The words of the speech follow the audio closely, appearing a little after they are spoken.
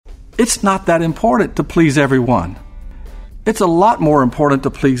It's not that important to please everyone. It's a lot more important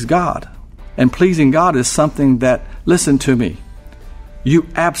to please God. And pleasing God is something that, listen to me, you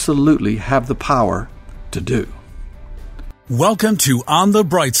absolutely have the power to do. Welcome to On the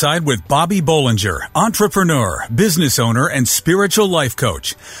Bright Side with Bobby Bollinger, entrepreneur, business owner, and spiritual life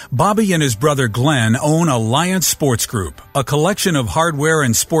coach. Bobby and his brother Glenn own Alliance Sports Group, a collection of hardware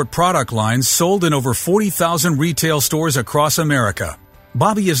and sport product lines sold in over 40,000 retail stores across America.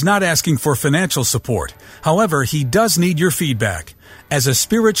 Bobby is not asking for financial support. However, he does need your feedback. As a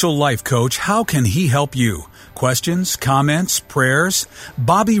spiritual life coach, how can he help you? Questions, comments, prayers?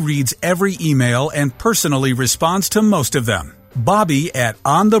 Bobby reads every email and personally responds to most of them. Bobby at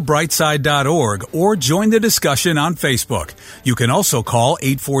onthebrightside.org or join the discussion on Facebook. You can also call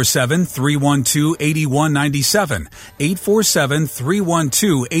 847-312-8197,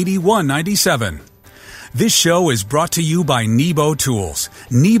 847-312-8197. This show is brought to you by Nebo Tools.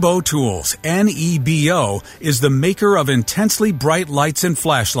 Nebo Tools, N-E-B-O, is the maker of intensely bright lights and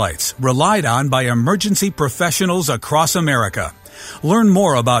flashlights, relied on by emergency professionals across America. Learn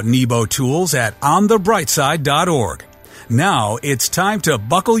more about Nebo Tools at onthebrightside.org. Now it's time to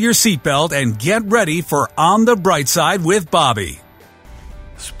buckle your seatbelt and get ready for On the Bright Side with Bobby.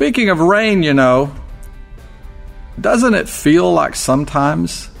 Speaking of rain, doesn't it feel like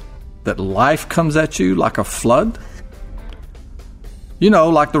sometimes that life comes at you like a flood?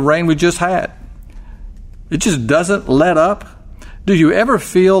 Like the rain we just had. It just doesn't let up. Do you ever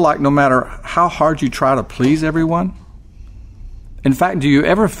feel like no matter how hard you try to please everyone? In fact, do you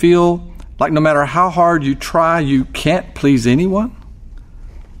ever feel like no matter how hard you try, you can't please anyone?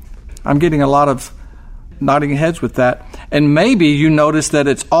 I'm getting a lot of nodding heads with that. And maybe you notice that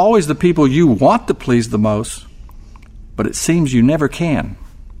it's always the people you want to please the most, but it seems you never can.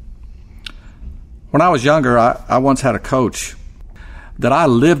 When I was younger, I once had a coach that I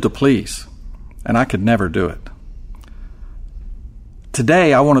lived to please, and I could never do it.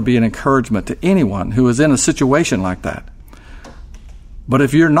 Today, I want to be an encouragement to anyone who is in a situation like that. But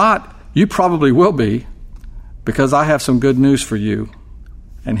if you're not, you probably will be, because I have some good news for you,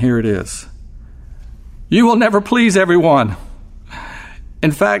 and here it is. You will never please everyone.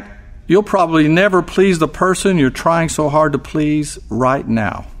 In fact, you'll probably never please the person you're trying so hard to please right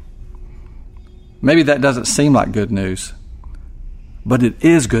now. Maybe that doesn't seem like good news, but it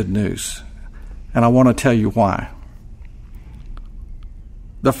is good news, and I want to tell you why.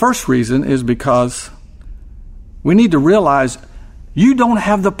 The first reason is because we need to realize you don't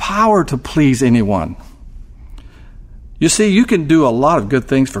have the power to please anyone. You see, you can do a lot of good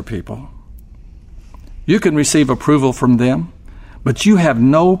things for people. You can receive approval from them, but you have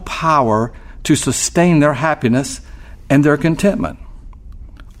no power to sustain their happiness and their contentment.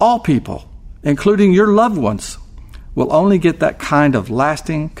 All people, including your loved ones, will only get that kind of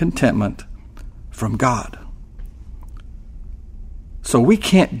lasting contentment from God. So we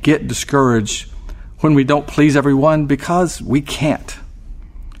can't get discouraged when we don't please everyone, because we can't.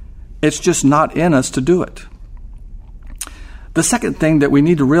 It's just not in us to do it. The second thing that we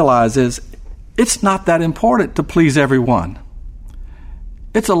need to realize is it's not that important to please everyone.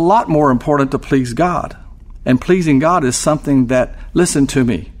 It's a lot more important to please God. And pleasing God is something that, listen to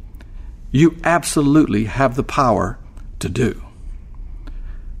me, you absolutely have the power to do.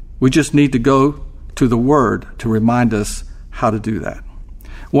 We just need to go to the Word to remind us how to do that.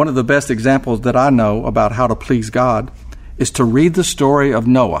 One of the best examples that I know about how to please God is to read the story of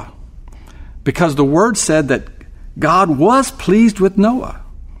Noah, because the Word said that God was pleased with Noah.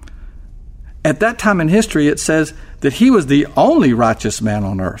 At that time in history, it says that he was the only righteous man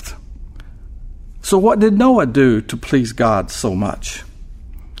on earth. So what did Noah do to please God so much?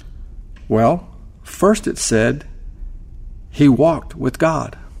 Well, first it said he walked with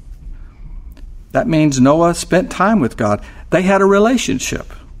God. That means Noah spent time with God. They had a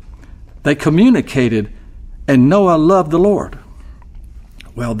relationship. They communicated, and Noah loved the Lord.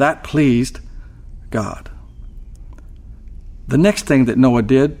 Well, that pleased God. The next thing that Noah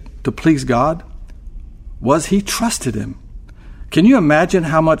did to please God was he trusted Him. Can you imagine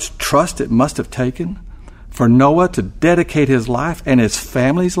how much trust it must have taken for Noah to dedicate his life and his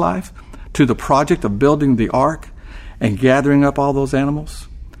family's life to the project of building the ark and gathering up all those animals?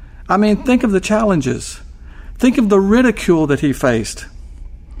 I mean, think of the challenges. Think of the ridicule that he faced.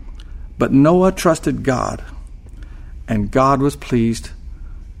 But Noah trusted God, and God was pleased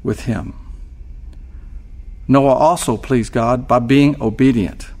with him. Noah also pleased God by being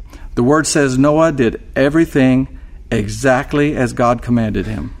obedient. The Word says Noah did everything exactly as God commanded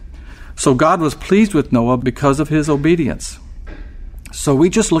him. So God was pleased with Noah because of his obedience. So we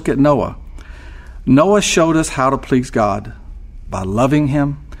just look at Noah. Noah showed us how to please God by loving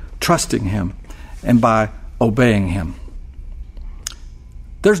Him, trusting Him and by obeying Him.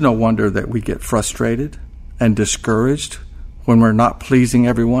 There's no wonder that we get frustrated and discouraged when we're not pleasing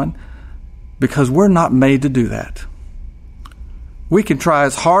everyone, because we're not made to do that. We can try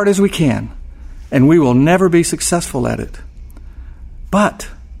as hard as we can, and we will never be successful at it. But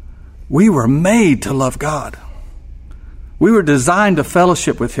we were made to love God. We were designed to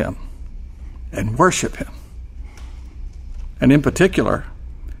fellowship with Him and worship Him. And in particular,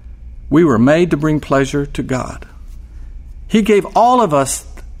 we were made to bring pleasure to God. He gave all of us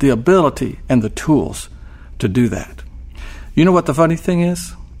the ability and the tools to do that. You know what the funny thing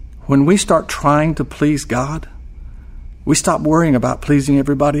is? When we start trying to please God, we stop worrying about pleasing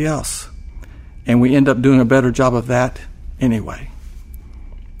everybody else, and we end up doing a better job of that anyway.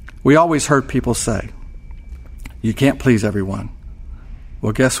 We always heard people say, "You can't please everyone."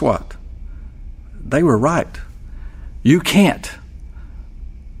 Well, guess what? They were right. You can't.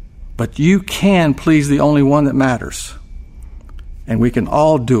 But you can please the only one that matters. And we can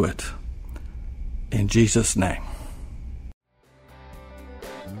all do it in Jesus' name.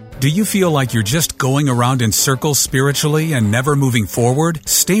 Do you feel like you're just going around in circles spiritually and never moving forward?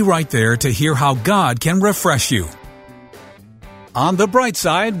 Stay right there to hear how God can refresh you. On the Bright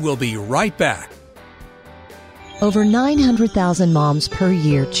Side, we'll be right back. Over 900,000 moms per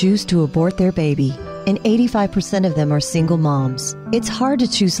year choose to abort their baby, and 85% of them are single moms. It's hard to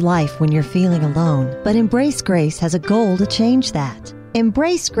choose life when you're feeling alone, but Embrace Grace has a goal to change that.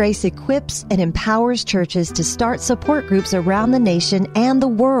 Embrace Grace equips and empowers churches to start support groups around the nation and the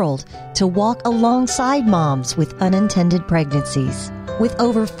world to walk alongside moms with unintended pregnancies. With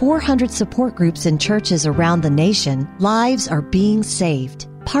over 400 support groups in churches around the nation, lives are being saved.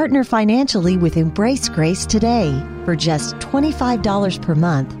 Partner financially with Embrace Grace today. For just $25 per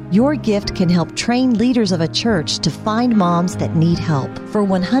month, your gift can help train leaders of a church to find moms that need help. For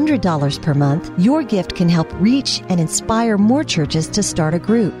 $100 per month, your gift can help reach and inspire more churches to start a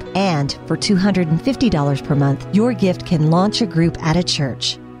group. And for $250 per month, your gift can launch a group at a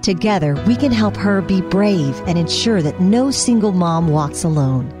church. Together, we can help her be brave and ensure that no single mom walks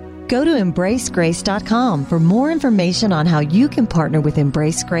alone. Go to EmbraceGrace.com for more information on how you can partner with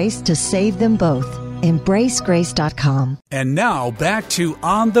Embrace Grace to save them both. EmbraceGrace.com. And now back to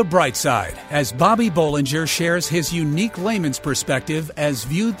On the Bright Side as Bobby Bollinger shares his unique layman's perspective as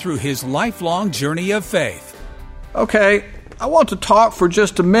viewed through his lifelong journey of faith. Okay, I want to talk for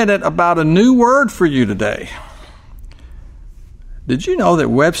just a minute about a new word for you today. Did you know that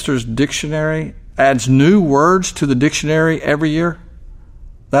Webster's Dictionary adds new words to the dictionary every year?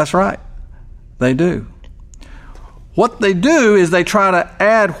 That's right. They do. What they do is they try to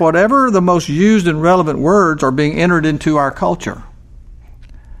add whatever the most used and relevant words are being entered into our culture.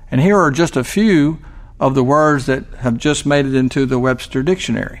 And here are just a few of the words that have just made it into the Webster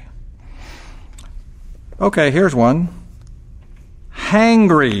Dictionary. Okay, here's one.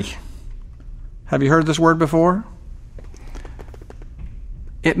 Hangry. Have you heard this word before?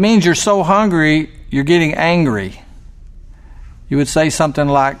 It means you're so hungry, you're getting angry. You would say something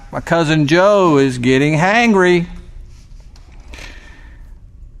like, "My cousin Joe is getting hangry."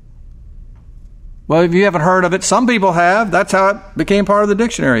 Well, if you haven't heard of it, some people have. That's how it became part of the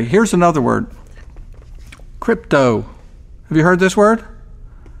dictionary. Here's another word. Crypto. Have you heard this word?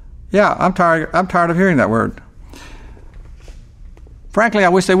 Yeah, I'm tired of hearing that word. Frankly, I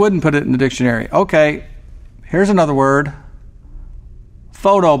wish they wouldn't put it in the dictionary. Okay, here's another word.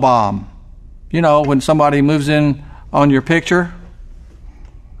 Photobomb. You know, when somebody moves in on your picture.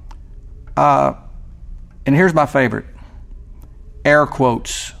 And here's my favorite. Air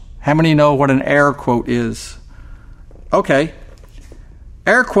quotes. How many know what an air quote is? Okay.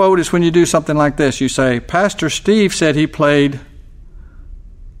 Air quote is when you do something like this. You say, "Pastor Steve said he played,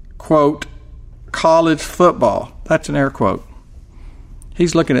 quote, college football." That's an air quote.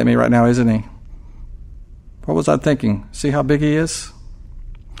 He's looking at me right now, isn't he? What was I thinking? See how big he is?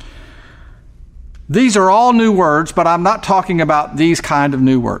 These are all new words, but I'm not talking about these kind of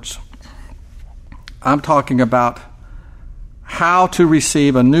new words. I'm talking about how to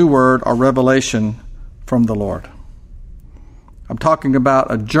receive a new word or revelation from the Lord. I'm talking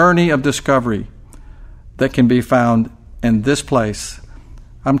about a journey of discovery that can be found in this place.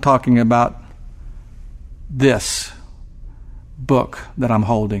 I'm talking about this book that I'm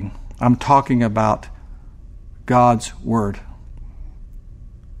holding. I'm talking about God's Word.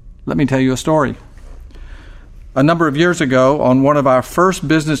 Let me tell you a story. A number of years ago, on one of our first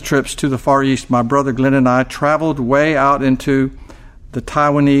business trips to the Far East, my brother Glenn and I traveled way out into the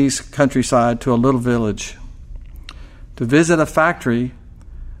Taiwanese countryside to a little village to visit a factory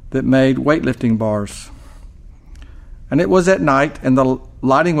that made weightlifting bars. And it was at night, and the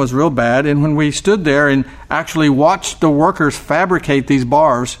lighting was real bad. And when we stood there and actually watched the workers fabricate these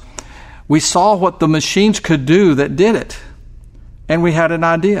bars, we saw what the machines could do that did it. And we had an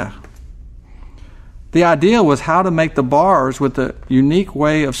idea. The idea was how to make the bars with a unique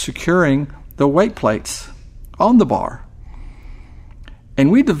way of securing the weight plates on the bar.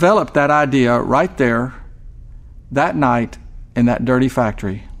 And we developed that idea right there, that night, in that dirty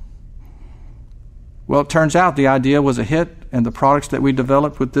factory. Well, it turns out the idea was a hit, and the products that we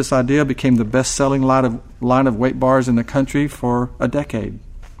developed with this idea became the best-selling line of weight bars in the country for a decade.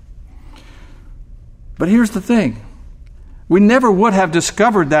 But here's the thing. We never would have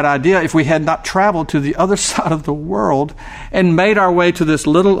discovered that idea if we had not traveled to the other side of the world and made our way to this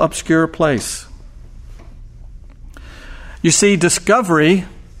little obscure place. You see, discovery,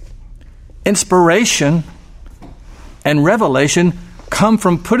 inspiration, and revelation come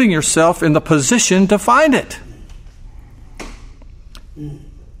from putting yourself in the position to find it.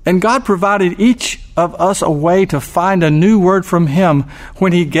 And God provided each of us a way to find a new word from Him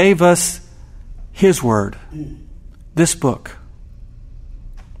when He gave us His word, this book.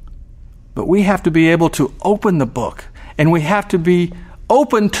 But we have to be able to open the book, and we have to be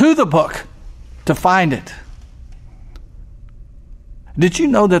open to the book to find it. Did you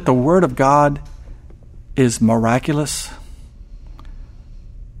know that the Word of God is miraculous?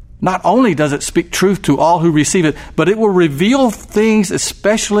 Not only does it speak truth to all who receive it, but it will reveal things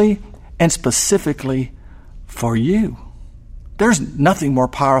especially and specifically for you. There's nothing more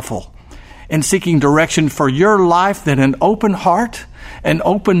powerful in seeking direction for your life than an open heart, an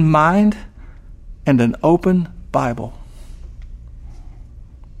open mind, and an open Bible.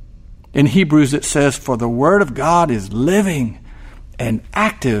 In Hebrews it says, "For the Word of God is living and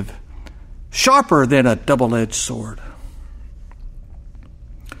active, sharper than a double-edged sword."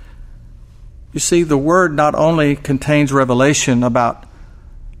 You see, the Word not only contains revelation about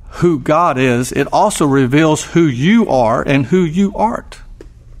who God is, it also reveals who you are and who you aren't.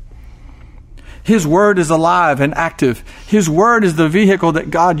 His Word is alive and active. His Word is the vehicle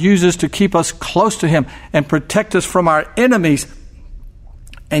that God uses to keep us close to Him and protect us from our enemies.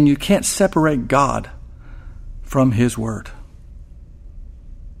 And you can't separate God from His Word.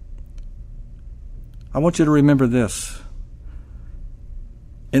 I want you to remember this.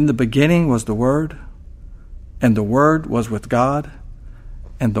 In the beginning was the Word, and the Word was with God,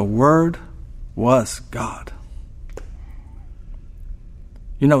 and the Word was God.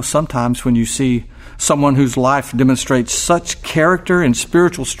 You know, sometimes when you see someone whose life demonstrates such character and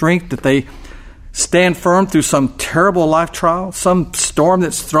spiritual strength that they stand firm through some terrible life trial, some storm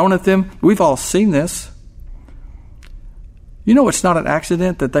that's thrown at them, we've all seen this. You know, it's not an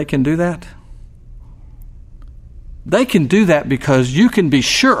accident that they can do that. They can do that because you can be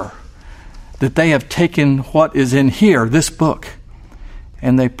sure that they have taken what is in here, this book,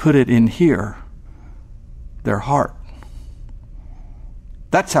 and they put it in here, their heart.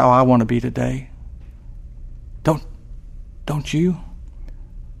 That's how I want to be today. Don't you?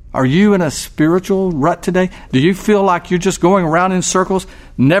 Are you in a spiritual rut today? Do you feel like you're just going around in circles,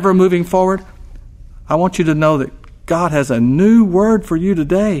 never moving forward? I want you to know that God has a new word for you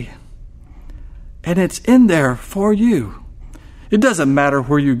today. And it's in there for you. It doesn't matter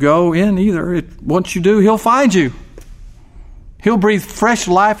where you go in either. Once you do, He'll find you. He'll breathe fresh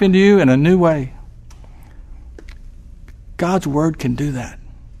life into you in a new way. God's Word can do that.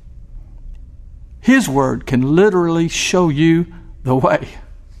 His Word can literally show you the way.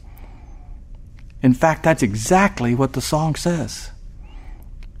 In fact, that's exactly what the song says.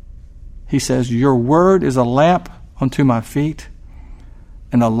 He says, "Your Word is a lamp unto my feet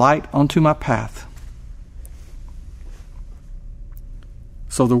and a light unto my path."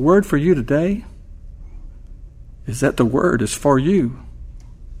 So the word for you today is that the Word is for you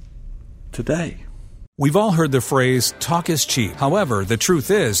today. We've all heard the phrase, talk is cheap. However, the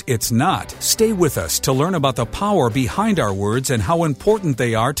truth is, it's not. Stay with us to learn about the power behind our words and how important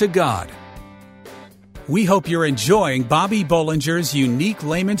they are to God. We hope you're enjoying Bobby Bollinger's unique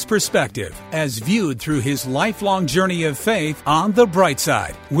layman's perspective as viewed through his lifelong journey of faith on the bright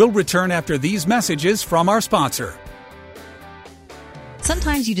side. We'll return after these messages from our sponsor.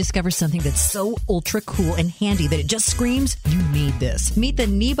 Sometimes you discover something that's so ultra cool and handy that it just screams, you need this. Meet the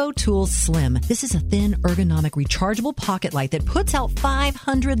Nebo Tool Slim. This is a thin, ergonomic, rechargeable pocket light that puts out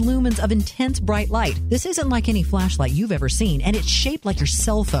 500 lumens of intense bright light. This isn't like any flashlight you've ever seen, and it's shaped like your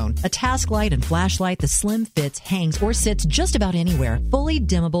cell phone. A task light and flashlight, the Slim fits, hangs, or sits just about anywhere. Fully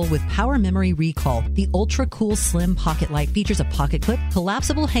dimmable with power memory recall. The ultra cool Slim pocket light features a pocket clip,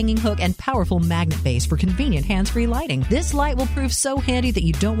 collapsible hanging hook, and powerful magnet base for convenient hands-free lighting. This light will prove so handy steady that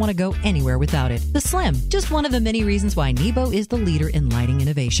you don't want to go anywhere without it. The Slim, just one of the many reasons why Nebo is the leader in lighting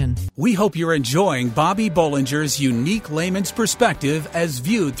innovation. We hope you're enjoying Bobby Bollinger's unique layman's perspective as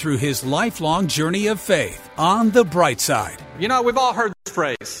viewed through his lifelong journey of faith on the bright side. You know, we've all heard this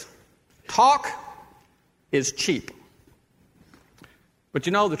phrase, talk is cheap. But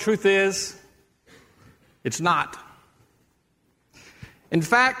you know, the truth is, it's not. In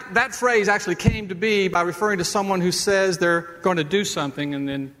fact, that phrase actually came to be by referring to someone who says they're going to do something and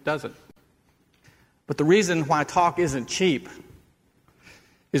then doesn't. But the reason why talk isn't cheap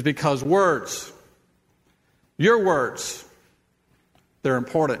is because words, your words, they're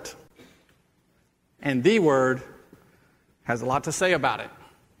important. And the Word has a lot to say about it.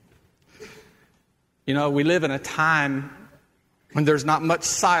 You know, we live in a time when there's not much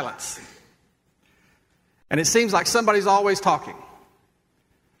silence. And it seems like somebody's always talking.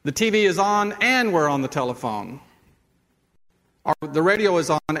 The TV is on and we're on the telephone. Or the radio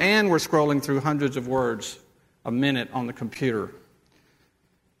is on and we're scrolling through hundreds of words a minute on the computer.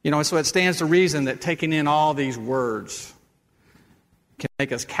 You know, so it stands to reason that taking in all these words can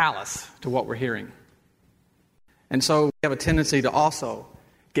make us callous to what we're hearing. And so we have a tendency to also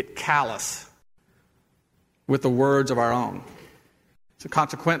get callous with the words of our own. So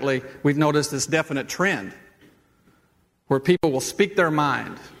consequently, we've noticed this definite trend where people will speak their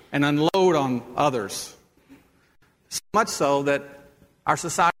mind and unload on others. So much so that our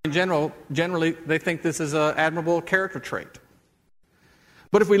society in generally, they think this is an admirable character trait.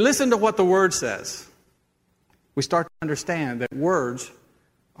 But if we listen to what the Word says, we start to understand that words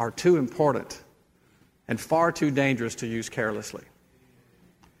are too important and far too dangerous to use carelessly.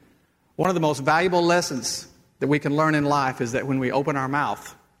 One of the most valuable lessons that we can learn in life is that when we open our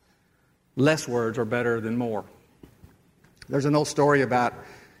mouth, less words are better than more. There's an old story about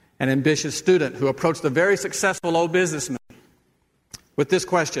an ambitious student who approached a very successful old businessman with this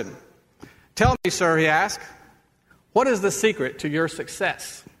question. "Tell me, sir," he asked, "what is the secret to your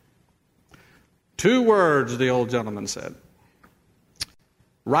success?" "2 words," the old gentleman said.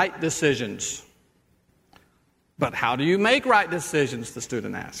 "Right decisions." "But how do you make right decisions?" the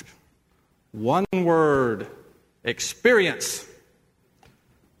student asked. "1 word, experience."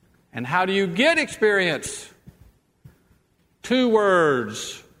 "And how do you get experience?" 2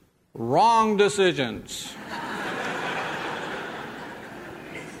 words, wrong decisions.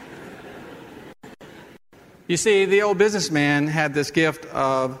 You see, the old businessman had this gift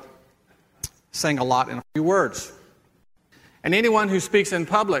of saying a lot in a few words. And anyone who speaks in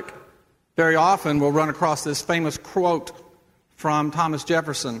public very often will run across this famous quote from Thomas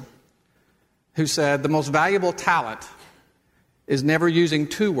Jefferson, who said, "The most valuable talent is never using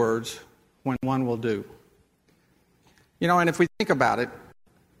 2 words when 1 will do." You know, and if we think about it,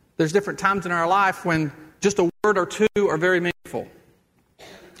 there's different times in our life when just a word or 2 are very meaningful.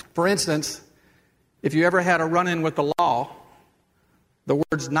 For instance, if you ever had a run-in with the law, the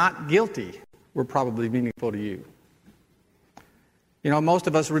words "not guilty" were probably meaningful to you. You know, most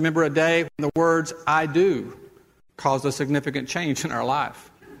of us remember a day when the words "I do" caused a significant change in our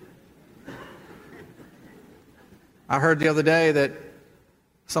life. I heard the other day that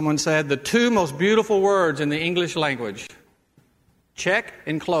someone said the 2 most beautiful words in the English language, check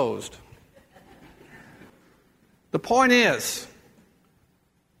and closed. The point is,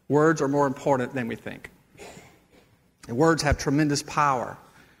 words are more important than we think. And words have tremendous power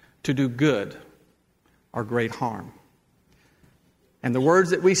to do good or great harm. And the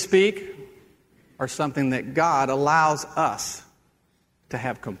words that we speak are something that God allows us to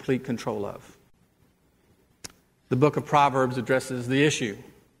have complete control of. The book of Proverbs addresses the issue.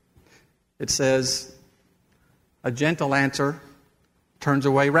 It says, "A gentle answer turns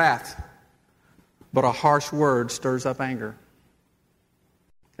away wrath, but a harsh word stirs up anger."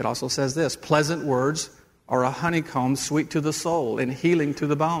 It also says this, "Pleasant words are a honeycomb sweet to the soul and healing to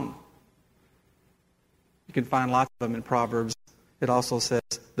the bone." You can find lots of them in Proverbs. It also says,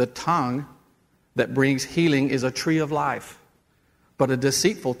 "The tongue that brings healing is a tree of life, but a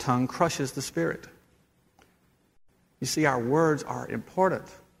deceitful tongue crushes the spirit." You see, our words are important.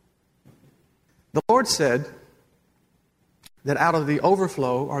 The Lord said that out of the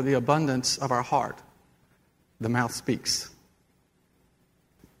overflow or the abundance of our heart, the mouth speaks.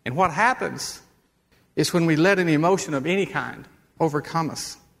 And what happens is when we let an emotion of any kind overcome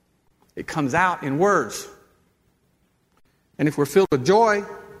us, it comes out in words. And if we're filled with joy,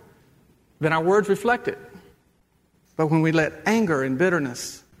 then our words reflect it. But when we let anger and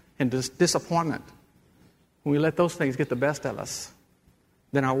bitterness and disappointment, when we let those things get the best of us,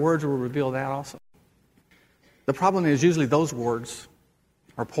 then our words will reveal that also. The problem is usually those words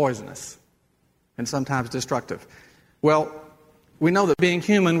are poisonous and sometimes destructive. Well, We know that being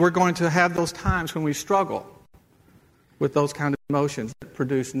human, we're going to have those times when we struggle with those kind of emotions that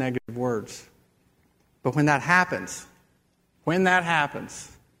produce negative words. But when that happens, we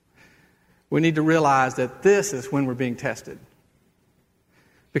need to realize that this is when we're being tested.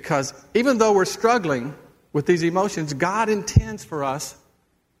 Because even though we're struggling with these emotions, God intends for us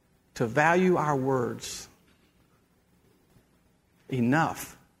to value our words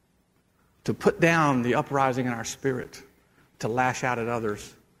enough to put down the uprising in our spirit, to lash out at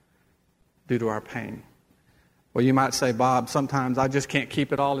others due to our pain. Well, you might say, Bob, sometimes I just can't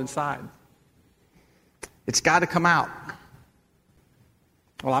keep it all inside. It's got to come out.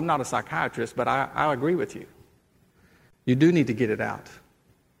 Well, I'm not a psychiatrist, but I agree with you. You do need to get it out.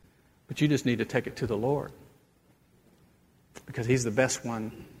 But you just need to take it to the Lord, because He's the best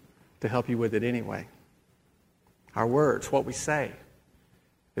one to help you with it anyway. Our words, what we say,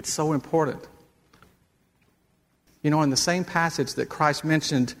 it's so important. You know, in the same passage that Christ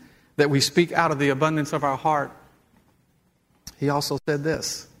mentioned that we speak out of the abundance of our heart, He also said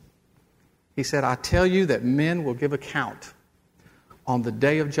this. He said, I tell you that men will give account on the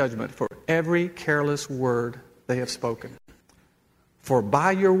day of judgment for every careless word they have spoken. For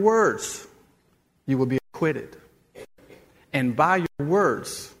by your words you will be acquitted, and by your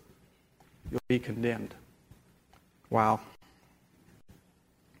words you'll be condemned. Wow.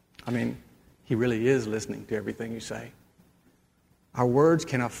 I mean, He really is listening to everything you say. Our words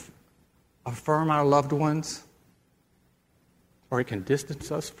can affirm our loved ones, or it can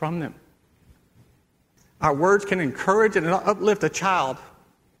distance us from them. Our words can encourage and uplift a child,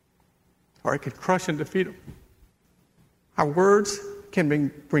 or it can crush and defeat them. Our words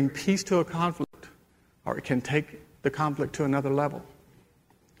can bring peace to a conflict, or it can take the conflict to another level.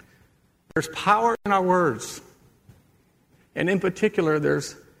 There's power in our words. And in particular,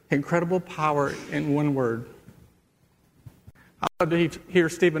 there's incredible power in one word. I love to hear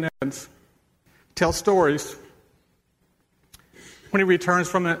Stephen Evans tell stories when he returns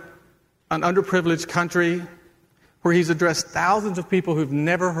from an underprivileged country where he's addressed thousands of people who've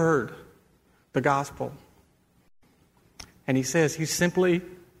never heard the gospel. And he says he simply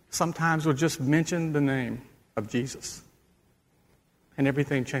sometimes will just mention the name of Jesus, and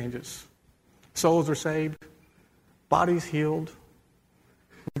everything changes. Souls are saved, bodies healed,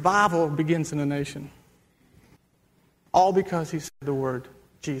 revival begins in a nation. All because he said the word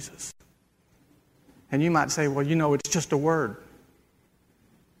Jesus. And you might say, well, you know, it's just a word.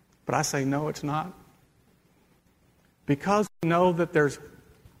 But I say, no, it's not. Because we know that there's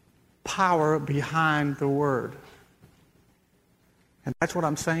power behind the word. And that's what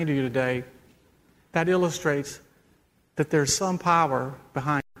I'm saying to you today. That illustrates that there's some power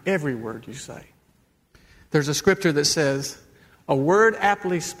behind every word you say. There's a scripture that says, a word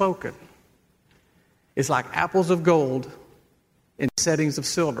aptly spoken is like apples of gold in settings of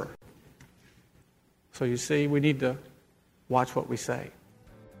silver. So you see, we need to watch what we say.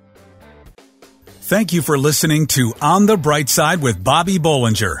 Thank you for listening to On the Bright Side with Bobby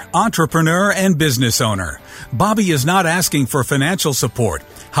Bollinger, entrepreneur and business owner. Bobby is not asking for financial support.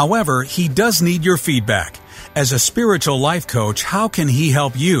 However, he does need your feedback. As a spiritual life coach, how can he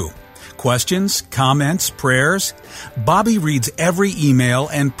help you? Questions, comments, prayers? Bobby reads every email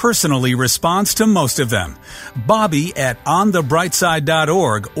and personally responds to most of them. Bobby at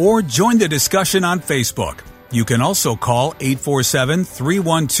onthebrightside.org or join the discussion on Facebook. You can also call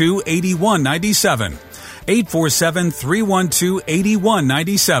 847-312-8197.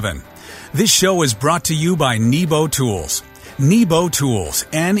 847-312-8197. This show is brought to you by Nebo Tools. Nebo Tools,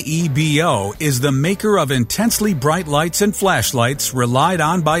 N-E-B-O, is the maker of intensely bright lights and flashlights relied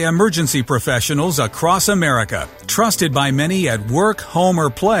on by emergency professionals across America. Trusted by many at work, home, or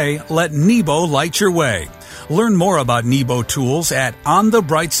play, let Nebo light your way. Learn more about Nebo Tools at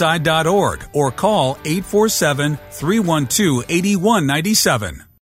onthebrightside.org or call 847-312-8197.